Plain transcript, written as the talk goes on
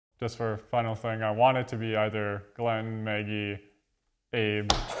just for a final thing, I want it to be either Glenn, Maggie,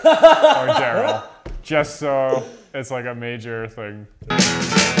 Abe, or Daryl, just so it's like a major thing.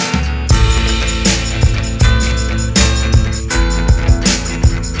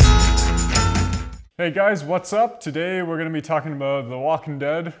 Hey guys, what's up? Today we're going to be talking about The Walking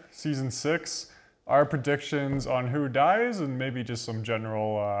Dead Season 6, our predictions on who dies, and maybe just some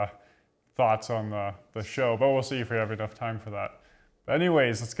general thoughts on the show, but we'll see if we have enough time for that. But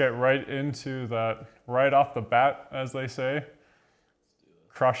anyways, let's get right into that, right off the bat, as they say.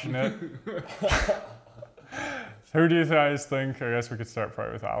 Crushing it. Who do you guys think? I guess we could start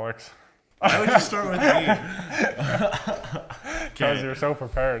probably with Alex. Why would you start with me? Because you're so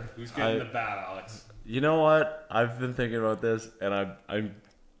prepared. Who's getting the bat, Alex? You know what? I've been thinking about this, and I'm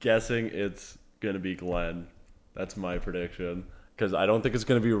guessing it's going to be Glenn. That's my prediction. Because I don't think it's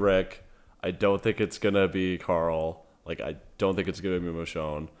going to be Rick. I don't think it's going to be Carl. Like, I don't think it's going to be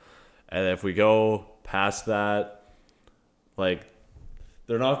Michonne. And if we go past that, like,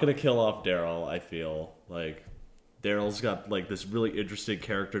 they're not going to kill off Daryl, I feel. Like, Daryl's got, like, this really interesting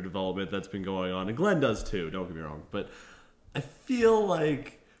character development that's been going on. And Glenn does, too. Don't get me wrong. But I feel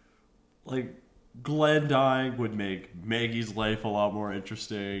like Glenn dying would make Maggie's life a lot more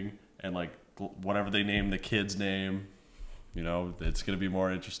interesting, and like whatever they name the kid's name, you know, it's going to be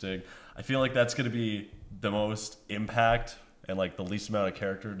more interesting. I feel like that's going to be the most impact, and like the least amount of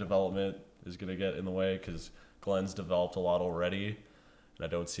character development is going to get in the way, because Glenn's developed a lot already, and I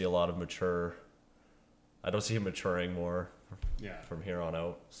don't see a lot of I don't see him maturing more from here on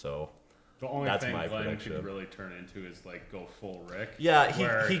out, so the only that's thing my Glenn prediction. could really turn into is like go full Rick. Yeah,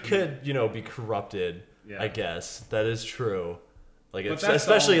 he could, you know, be corrupted. Yeah. I guess that is true. Like,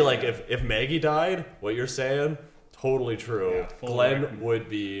 especially like if Maggie died, what you're saying, totally true. Yeah, Glenn Rick would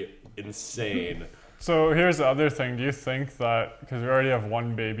be insane. So here's the other thing. Do you think that, because we already have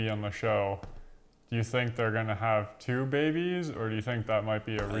one baby on the show, do you think they're going to have two babies? Or do you think that might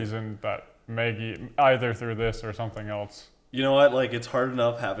be a reason that Maggie, either through this or something else? You know what? Like, it's hard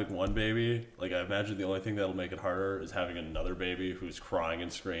enough having one baby. Like, I imagine the only thing that'll make it harder is having another baby who's crying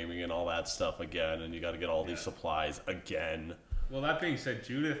and screaming and all that stuff again, and you got to get all these supplies again. Well, that being said,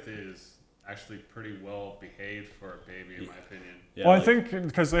 Judith is actually pretty well behaved for a baby, in my opinion. well, Yeah, like, I think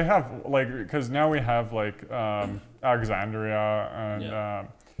because they have, like, because now we have, like, Alexandria and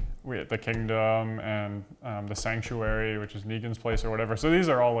the Kingdom and the Sanctuary, which is Negan's place or whatever. So these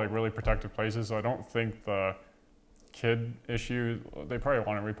are all, like, really protected places. So I don't think the kid issue, they probably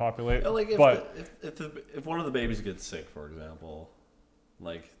want to repopulate. yeah, like if one of the babies gets sick, for example,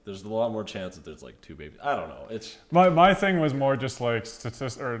 like there's a lot more chance that there's like two babies. I don't know. It's my thing was more just like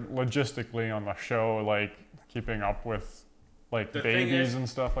logistically on the show, like keeping up with like The thing babies is, and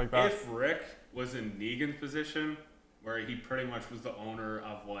stuff like that. If Rick was in Negan's position, where he pretty much was the owner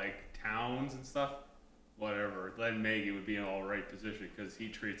of like towns and stuff, whatever, then Maggie would be in an all right position, because he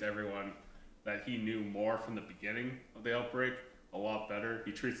treats everyone that he knew more from the beginning of the outbreak a lot better.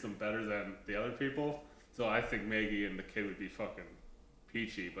 He treats them better than the other people. So I think Maggie and the kid would be fucking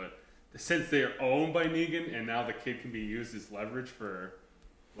peachy. But since they are owned by Negan, and now the kid can be used as leverage for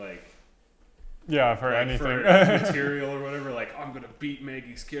like anything. for material or whatever, like I'm gonna beat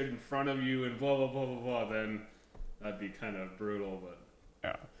Maggie's kid in front of you and blah blah blah blah blah, then that'd be kind of brutal. But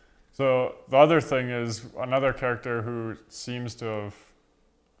yeah. So the other thing is another character who seems to have,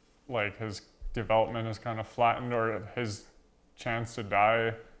 like, his development is kind of flattened, or his chance to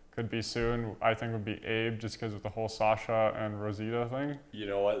die could be soon, I think would be Abe, just because of the whole Sasha and Rosita thing. You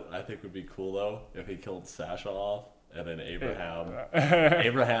know what I think would be cool though, if he killed Sasha off and then Abraham.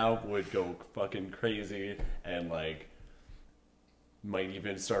 Abraham would go fucking crazy and like might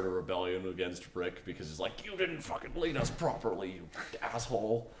even start a rebellion against Rick, because he's like, you didn't fucking lead us properly, you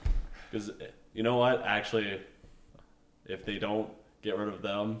asshole. Because you know what, actually, if they don't get rid of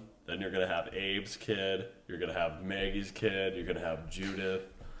them, then you're going to have Abe's kid, you're going to have Maggie's kid, you're going to have Judith.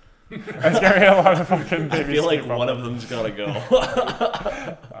 It's going to be a lot of fucking babies. I feel like one of them's got to go.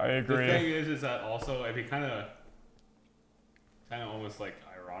 I agree. the thing is that also it'd be kind of almost like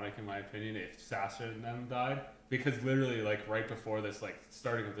ironic, in my opinion, if Sasha and them died, because literally like right before this, like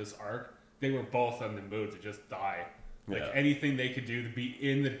starting of this arc, they were both on the mood to just die. Like anything they could do to be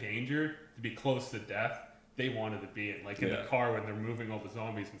in the danger, to be close to death, they wanted to be in, like in the car when they're moving all the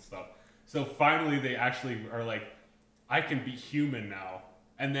zombies and stuff. So finally they actually are like, I can be human now.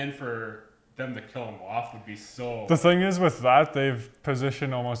 And then for them to kill him off would be so... The thing is with that, they've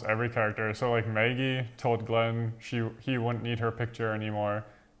positioned almost every character. So like Maggie told Glenn he wouldn't need her picture anymore.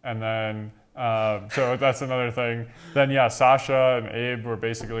 And then, so that's another thing. Then yeah, Sasha and Abe were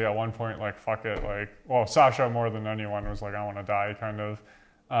basically at one point like, fuck it. Like, well, Sasha more than anyone was like, I want to die kind of.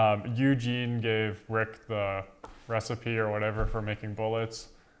 Eugene gave Rick the recipe or whatever for making bullets.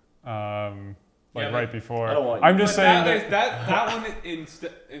 Right before. I don't want I'm just saying that one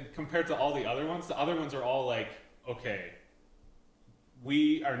compared to all the other ones are all like, okay,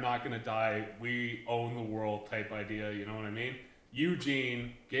 we are not gonna die, we own the world type idea, you know what I mean?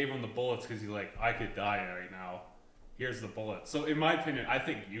 Eugene gave him the bullets because he's like, I could die right now. Here's the bullets. So in my opinion, I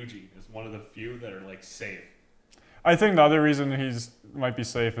think Eugene is one of the few that are like safe. I think the other reason might be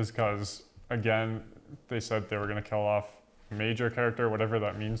safe is because, again, they said they were going to kill off a major character, whatever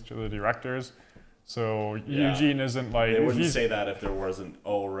that means to the directors. So Eugene isn't like... They wouldn't say that if there wasn't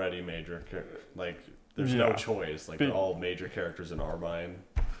already major like, there's no choice. Like, they're all major characters in our mind.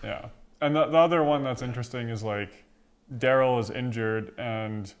 Yeah. And the other one that's interesting is, like, Daryl is injured,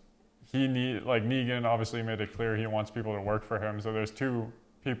 and Negan obviously made it clear he wants people to work for him. So there's two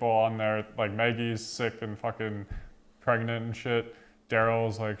people on there, like Maggie's sick and fucking pregnant and shit.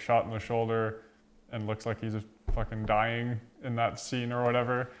 Daryl's like shot in the shoulder and looks like he's fucking dying in that scene or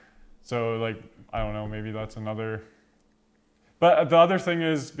whatever. So like, I don't know, maybe that's another. But the other thing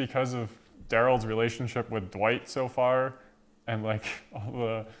is, because of Daryl's relationship with Dwight so far, and like all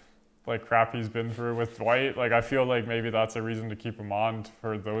the like crap he's been through with Dwight, like I feel like maybe that's a reason to keep him on,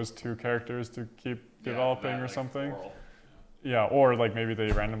 for those two characters to keep developing or something. Floral. Yeah, or like maybe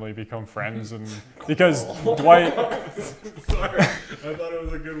they randomly become friends, and because Dwight. Sorry, I thought it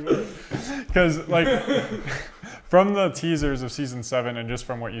was a good word. Because like from the teasers of season 7 and just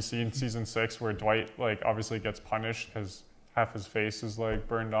from what you see in season 6, where Dwight like obviously gets punished because half his face is like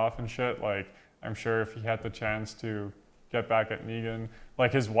burned off and shit. Like I'm sure if he had the chance to get back at Negan,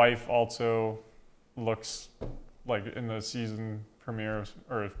 like his wife also looks like in the season premiere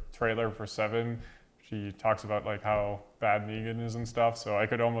or trailer for 7. She talks about like how bad Negan is and stuff. So I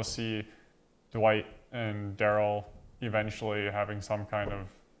could almost see Dwight and Daryl eventually having some kind of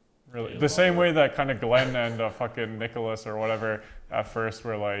really the same way that kind of Glenn and fucking Nicholas or whatever at first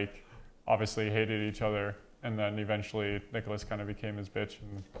were like obviously hated each other, and then eventually Nicholas kind of became his bitch.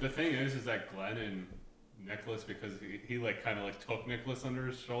 And the thing is that Glenn and Nicholas, because he like kind of like took Nicholas under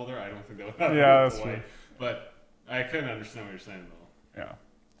his shoulder. I don't think that would happen with Dwight, but I couldn't understand what you're saying though. Yeah.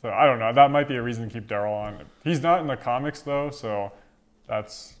 So I don't know. That might be a reason to keep Daryl on. He's not in the comics though, so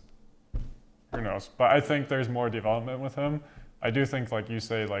that's who knows. But I think there's more development with him. I do think, like you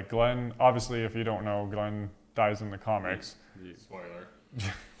say, like Glenn. Obviously, if you don't know, Glenn dies in the comics. Spoiler.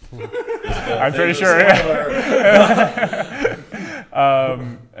 I'm pretty sure.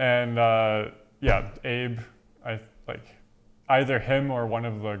 Yeah, Abe. I like either him or one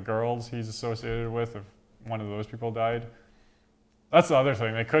of the girls he's associated with. If one of those people died. That's the other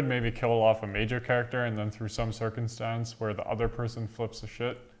thing. They could maybe kill off a major character, and then through some circumstance where the other person flips the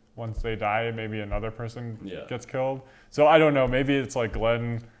shit, once they die, maybe another person gets killed. So I don't know. Maybe it's like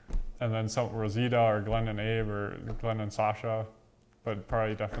Glenn and then some Rosita, or Glenn and Abe, or Glenn and Sasha. But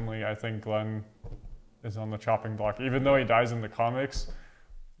probably definitely, I think Glenn is on the chopping block. Even though he dies in the comics,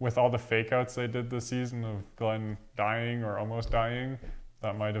 with all the fake outs they did this season of Glenn dying or almost dying,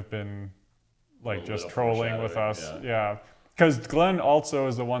 that might have been like just trolling with us. Yeah. Because Glenn also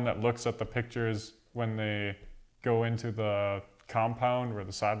is the one that looks at the pictures when they go into the compound where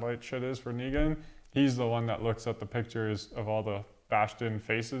the satellite shit is for Negan. He's the one that looks at the pictures of all the bashed in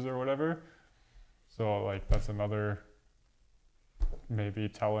faces or whatever. So like that's another maybe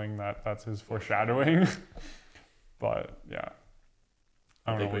telling that that's his foreshadowing. But yeah.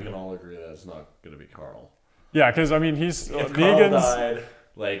 I think we can all agree that it's not going to be Carl. Yeah, because I mean if Negan's... Carl died,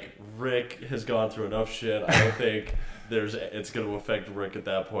 like Rick has gone through enough shit. I don't think it's going to affect Rick at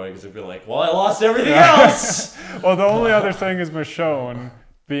that point, because he'll be like, well, I lost everything else. Well, the only other thing is Michonne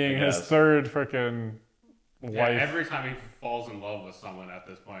being his third freaking wife. Yeah, every time he falls in love with someone at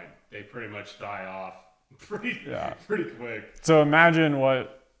this point, they pretty much die off pretty quick. So imagine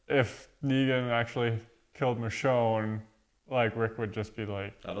what if Negan actually killed Michonne. Like Rick would just be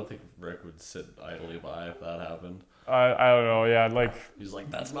like, I don't think Rick would sit idly by if that happened. I don't know. Yeah, like he's like,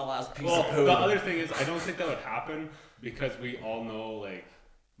 that's my last piece of code. The other thing is, I don't think that would happen because we all know like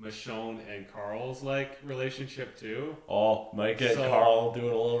Michonne and Carl's like relationship too. Oh, might get Carl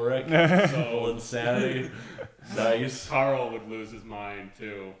doing a little Rick. So insanity. Nice. Carl would lose his mind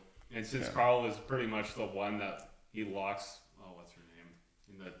too, and since Carl is pretty much the one that he locks, what's her name,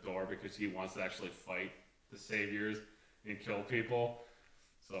 in the door because he wants to actually fight the saviors and kill people.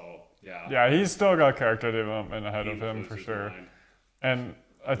 So yeah, he's still got character development ahead of him for sure. Mind. And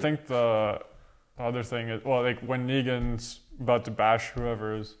I think the other thing is, well, like when Negan's about to bash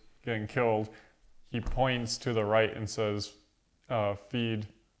whoever is getting killed, he points to the right and says, "Feed,"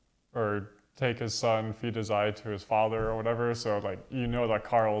 or take his son, feed his eye to his father or whatever. So like you know that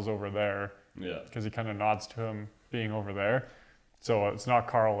Carl's over there. Yeah. Because he kind of nods to him being over there. So it's not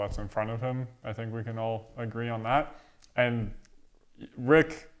Carl that's in front of him. I think we can all agree on that. And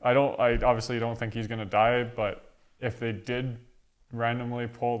Rick, I obviously don't think he's gonna die, but if they did randomly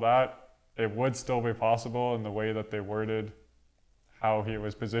pull that, it would still be possible in the way that they worded how he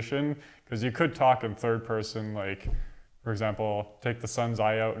was positioned. Because you could talk in third person, like, for example, take the son's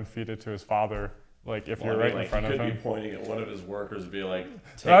eye out and feed it to his father. Like if you're right in front of him. He could be pointing at one of his workers and be like,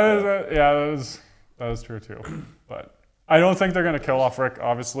 that is true too. But I don't think they're going to kill off Rick,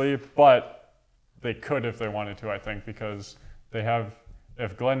 obviously, but they could if they wanted to, I think, because they have,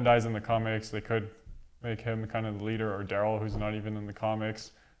 if Glenn dies in the comics, they could make him kind of the leader, or Daryl, who's not even in the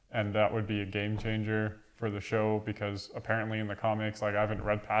comics, and that would be a game changer for the show, because apparently in the comics, like I haven't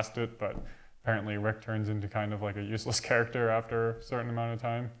read past it, but apparently Rick turns into kind of like a useless character after a certain amount of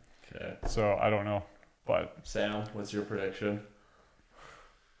time. Okay. So I don't know, but... Sam, what's your prediction?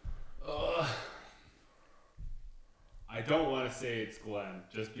 I don't want to say it's Glenn,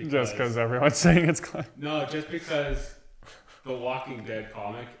 just because everyone's saying it's Glenn. No, just because the Walking Dead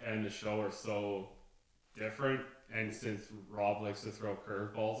comic and the show are so different, and since Rob likes to throw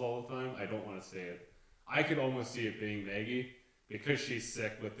curveballs all the time, I don't want to say it. I could almost see it being Maggie, because she's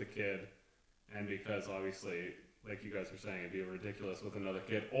sick with the kid, and because obviously, like you guys were saying, it'd be ridiculous with another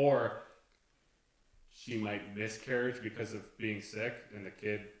kid, or she might miscarriage because of being sick, and the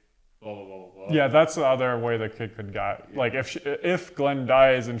kid... Blah, blah, blah, blah. Yeah, that's the other way the kid could get. Like if Glenn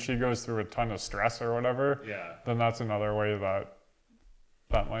dies and she goes through a ton of stress or whatever, then that's another way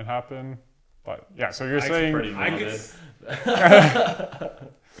that might happen. But yeah, so you're saying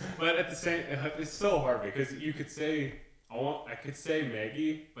but at the same, it's so hard because you could say I could say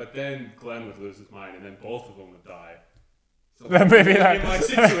Maggie, but then Glenn would lose his mind, and then both of them would die. So maybe in my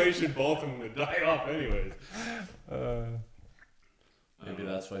situation, both of them would die off anyways. Maybe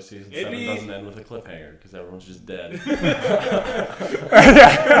that's why season 7 doesn't end with a cliffhanger, because everyone's just dead.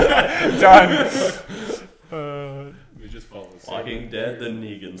 Done. We just follow the Walking Dead, the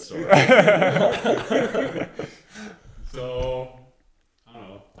Negan story. So, I don't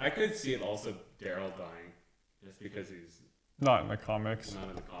know. I could see it also Daryl dying, just because he's not in the comics. Not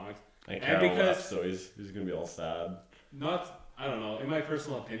in the comics. And Carol left, so he's going to be all sad. I don't know. In my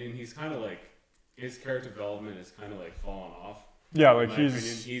personal opinion, he's kind of like, his character development is kind of like fallen off. Yeah, like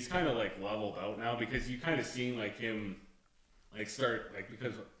he's kind of like leveled out now, because you kind of seen like him like start like,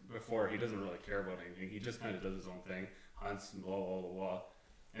 because before he doesn't really care about anything. He just kind of does his own thing, hunts and blah blah blah blah.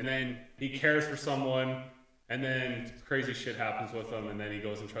 And then he cares for someone, and then crazy shit happens with him, and then he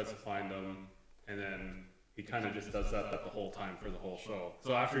goes and tries to find them, and then he kind of just does that the whole time for the whole show.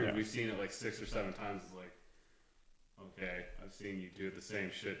 So after we've seen it like 6 or 7 times, it's like, okay, I've seen you do the same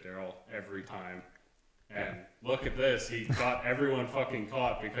shit, Daryl, every time. And look at this, he got everyone fucking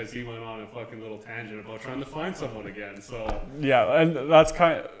caught because he went on a fucking little tangent about trying to find someone again, so... Yeah, and that's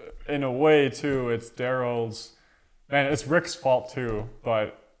kind of, in a way, too, it's Daryl's... And it's Rick's fault, too,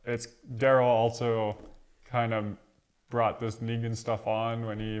 but it's Daryl also kind of brought this Negan stuff on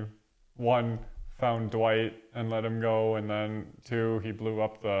when he, 1, found Dwight and let him go, and then 2, he blew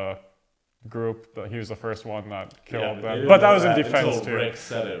up the group. He was the first one that killed them. But that was in defense, too. Rick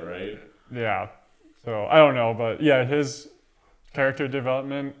said it, right? Yeah. So, I don't know, but yeah, his character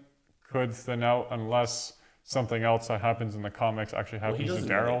development could thin out unless something else that happens in the comics actually happens to Daryl. He doesn't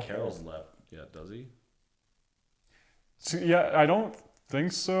know that Carol's left yet, does he? So, yeah, I don't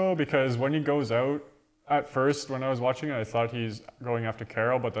think so, because when he goes out, at first, when I was watching it, I thought he's going after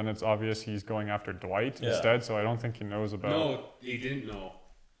Carol, but then it's obvious he's going after Dwight instead, so I don't think he knows about... No, he didn't know.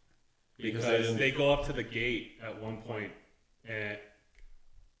 Because they go up to the gate at one point, and...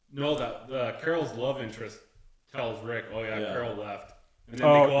 No, that Carol's love interest tells Rick, oh yeah, Carol left. And then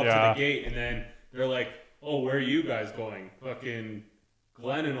they go up to the gate, and then they're like, oh, where are you guys going? Fucking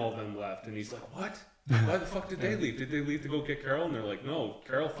Glenn and all them left. And he's like, what? Why the fuck did they leave? Did they leave to go get Carol? And they're like, no,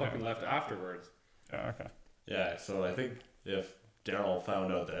 Carol fucking left afterwards. Yeah, okay. Yeah, so I think if Daryl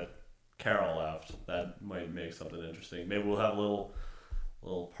found out that Carol left, that might make something interesting. Maybe we'll have a little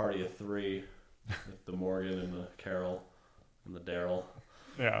party of 3 with the Morgan and the Carol and the Daryl.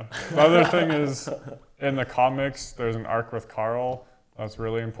 Yeah. The other thing is, in the comics, there's an arc with Carl that's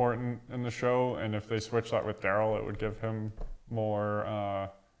really important in the show, and if they switch that with Daryl, it would give him more,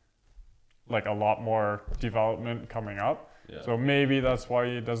 like a lot more development coming up. Yeah. So maybe that's why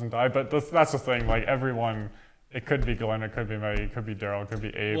he doesn't die. But that's the thing. Like everyone, it could be Glenn, it could be Maggie, it could be Daryl, it could be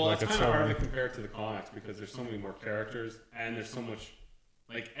Abe. Well, like it's kind of hard to compare it to the comics because there's so many more characters, and there's so much.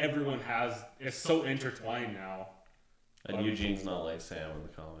 Like everyone has, it's so intertwined now. And Eugene's not like Sam in the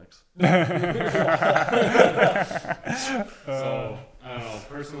comics. So I don't know.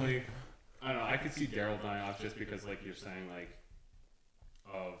 Personally, I don't know. I could see Daryl dying off just because, like you're saying, like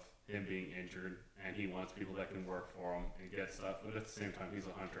of him being injured, and he wants people that can work for him and get stuff. But at the same time, he's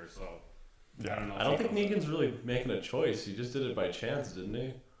a hunter, so Yeah. I don't know. I don't think Negan's really making a choice. He just did it by chance, didn't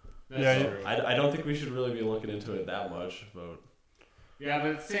he? That's Yeah, true. I don't think we should really be looking into it that much. But Yeah,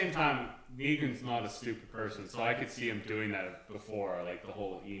 but at the same time, Negan's not a stupid person, so I could see him doing that before, like the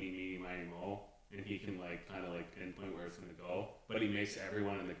whole eeny, meeny, miny, mo, and he can like kind of like pinpoint where it's gonna go. But he makes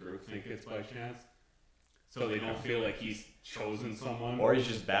everyone in the group think it's by chance, so they don't feel like he's chosen someone. or he's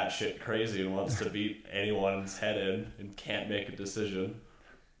just batshit crazy and wants to beat anyone's head in and can't make a decision.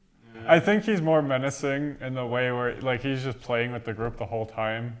 I think he's more menacing in the way where, like, he's just playing with the group the whole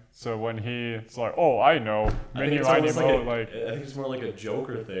time. So when it's like, oh, I know, I mini, think it's miny, almost mo, I think it's more like a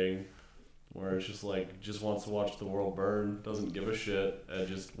Joker thing, where it's just like just wants to watch the world burn, doesn't give a shit, and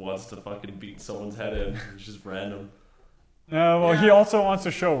just wants to fucking beat someone's head in. It's just random. well, he also wants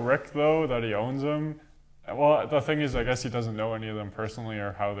to show Rick, though, that he owns him. Well, the thing is, I guess he doesn't know any of them personally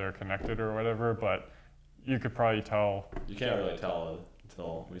or how they're connected or whatever, but you could probably tell. You can't really tell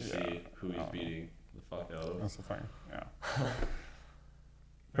until we see Yeah. who he's beating the fuck out of. That's the thing, yeah.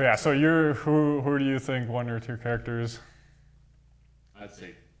 But yeah, so who do you think, one or two characters? I'd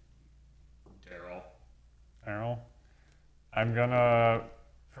say Daryl. Errol? I'm gonna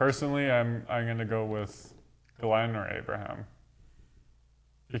go with Glenn or Abraham.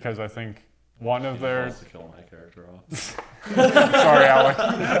 Because I think one of He their... wants to kill my character off. Sorry,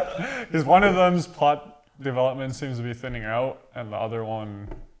 Alec. Because one of them's plot development seems to be thinning out, and the other one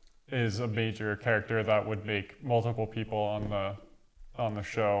is a major character that would make multiple people on the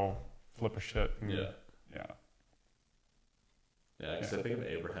show flip a shit. And, Yeah. Yeah. Yeah, because I think if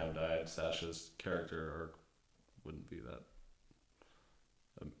Abraham died, Sasha's character arc wouldn't be that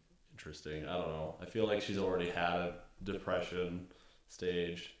interesting. I don't know. I feel like she's already had a depression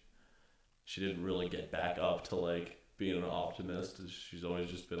stage. She didn't really get back up to like being an optimist. She's always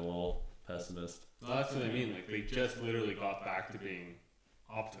just been a little pessimist. So that's what I mean. Like they just literally got back to being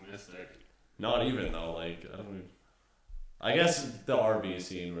optimistic. Not even though, like I don't even, I guess the RV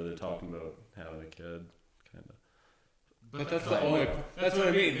scene where they're talking about having a kid, kind of. But that's the only. That's what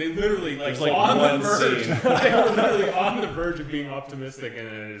I mean. They literally like, There's, like, on one the verge. scene. They were literally on the verge of being optimistic, and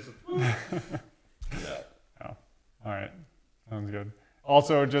then it is. Yeah. Oh, all right. Sounds good.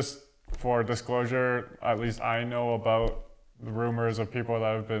 Also, just for disclosure, at least I know about the rumors of people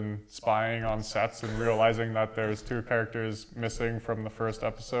that have been spying on sets and realizing that there's two characters missing from the first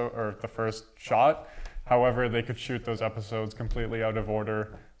episode or the first shot. However, they could shoot those episodes completely out of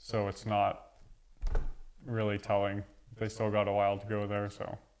order, so it's not really telling. They still got a while to go there,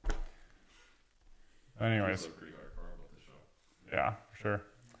 so. Anyways, Pretty hardcore about the show. yeah, for sure.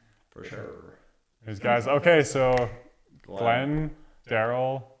 For sure. These guys. Okay, so Glenn,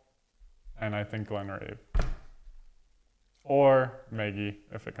 Daryl, and I think Glenn or Abe. Or Maggie,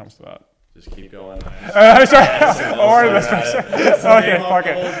 if it comes to that. Just keep going. Sorry. Or this person. Okay, Name fuck off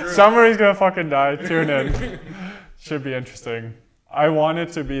the whole it. group. Somebody's gonna fucking die. Tune in. Should be interesting. I want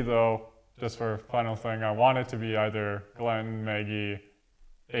it to be, though, just for a final thing, I want it to be either Glenn, Maggie,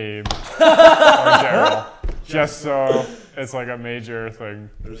 Abe, or Daryl. Just so it's like a major thing.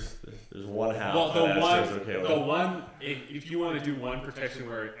 There's one half. Well, that Astor's okay with. the one, if you want to do one protection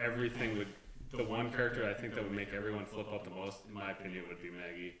where everything would, the one character I think that would make everyone flip out the most, in my opinion, would be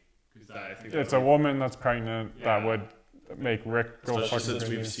Maggie. Because I think It's a woman that's pregnant that would make Rick go Especially fucking since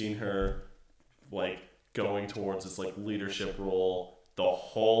we've crazy. seen her like going towards this like leadership role the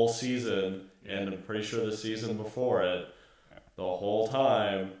whole season, and I'm pretty sure the season before it, the whole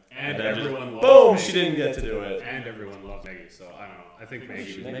time, And then everyone loves boom, Maggie. she didn't get to do it. And everyone loves Maggie, so I don't know. I think Maggie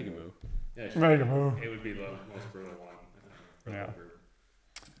She would make a move. yeah, Make a move. it would be the most brutal one. I think. Yeah.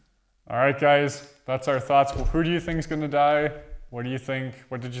 All right, guys, that's our thoughts. Well, who do you think is going to die? What do you think?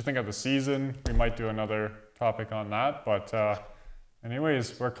 What did you think of the season? We might do another topic on that. But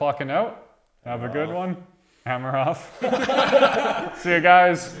anyways, we're clocking out. Have a good one. Hammer off. See you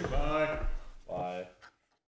guys. Bye.